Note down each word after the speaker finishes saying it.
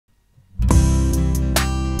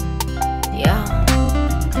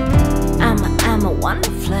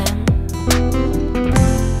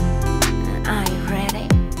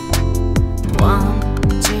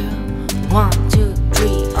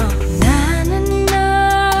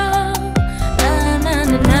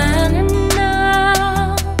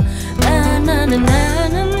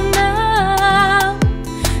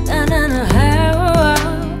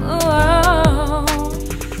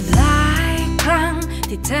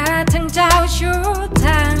อทั้งเจ้าชู้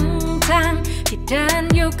ทั้งที่เดิน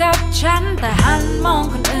อยู่กับฉันแต่หันมอง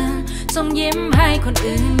คนอื่นส่งยิ้มให้คน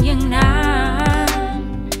อื่นอย่างนั้น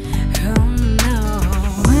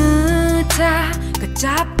มือเธอก็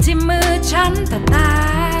จับที่มือฉันแต่ตา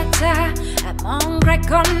เธอแอบมองใคร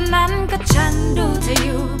คนนั้นก็ฉันดูเธออ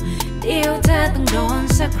ยู่เดี๋ยวเธอต้องโดน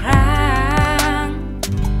สักครั้ง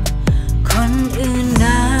คนอื่น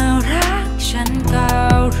น่ารักฉันก็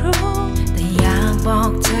รู้แต่อยากบอ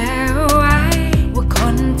กเธอไว้ว่าค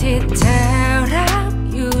นที่เธอรัก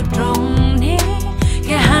อยู่ตรงนี้แ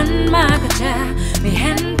ค่หันมาก็เจอไม่เ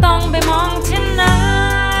ห็นต้องไปมองที่ไหน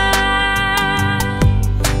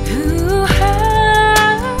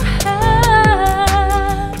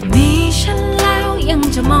มีฉันแล้วยัง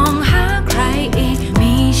จะมองหาใครอีก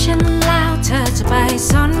มีฉันแล้วเธอจะไป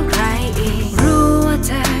สนใครอีกรู้ว่าเ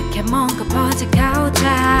ธอแค่มองก็พอจะเข้าใจ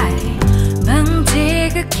บางที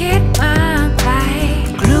ก็คิดมากไป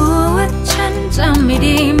กลัวว่าฉันจะไม่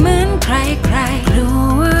ดีเหมือนใครกลัว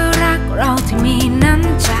ว่ารักเราที่มีนั้น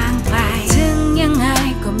จางไปถึงยังไง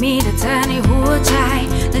ก็มีแต่เธอในหัวใจ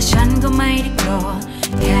และฉันก็ไม่ได้โกรธ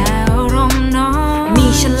แค่อารมณ์น้อยมี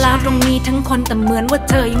ฉันแล้วตรงนี้ทั้งคนแต่เหมือนว่า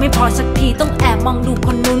เธอยังไม่พอสักทีต้องแอบมองดูค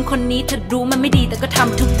นนู้นคนนี้เธอรู้มันไม่ดีแต่ก็ท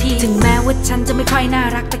ำทุกทีถึงแม้ว่าฉันจะไม่ค่อยน่า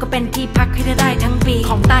รักแต่ก็เป็นที่พักให้เธอได้ทั้งปี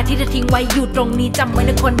ของตาที่เธอทิ้งไว้อยู่ตรงนี้จำไว้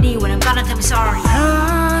นะคนดีวันนั้นก็น่าจะไม่ sorry เพรา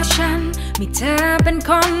ะฉันมีเธอเป็น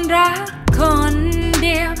คนรักคนเ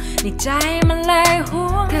ดียวในใจมันเลยห่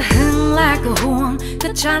วงก็หึงและก็ห่วงก็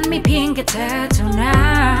ฉันไม่เพียงแค่เธอเท่านั้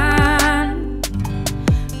น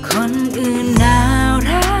คนอื่นน่า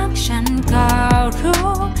รักฉันก็รู้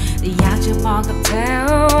แต่อยากจะบอกกับเธอ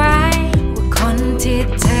ไว้ว่าคนที่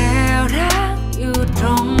เธอรักอยู่ตร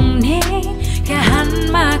งนี้แค่หัน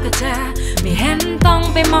มาก็เจอไม่เห็นต้อง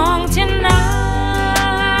ไปมองที่ไหน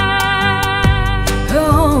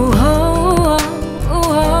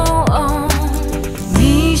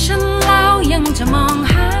มีฉันแล้วยังจะมอง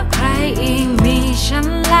หาใครอีกมีฉัน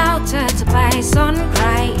แล้วเธอจะไปสนใคร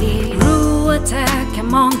อีกรู้ว่าเธอแค่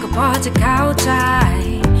มองก็พอจะเข้าใจ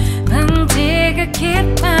บางทีก็คิด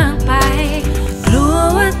มากไปกลัว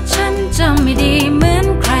ว่าฉันจะไม่ดีเหมือน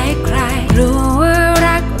ใครรู้ว่า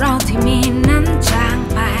รักเราที่มีนั้นจาง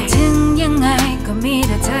ไปถึงยังไงก็มีแ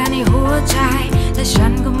ต่เธอในหัวใจและฉั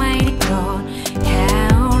นก็ไม่ได้โกรธแค่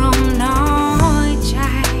อารมณ์น้อยใจ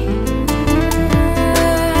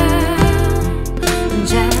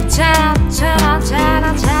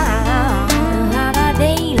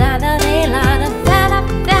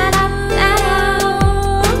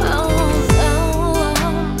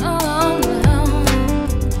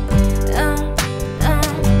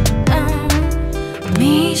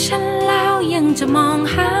มีฉันแล้วยังจะมอง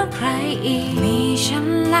หาใครอีกมีฉัน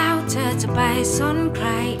แล้วเธอจะไปสนใคร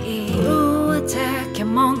อีกรู้ว่าเธอแค่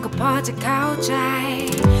มองก็พอจะเข้าใจ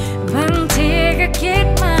บางทีก็คิด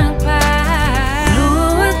มากไปรู้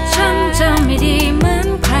ว่าฉันจะไม่ดีเหมือน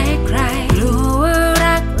ใครรู้ว่า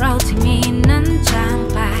รักเราที่มีนั้นจาง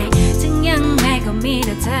ไปถึงยังไงก็มีแ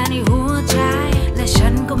ต่เธอในหัวใจและฉั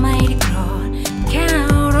นก็ไม่ได้โกรธแค่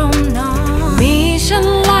อารมณ์น้อยมีฉัน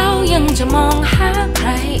แล้วยังจะมองหาใคร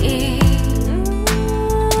อีก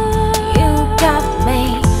You got me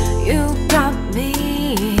You got me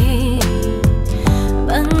บ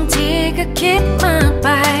างทีก็คิด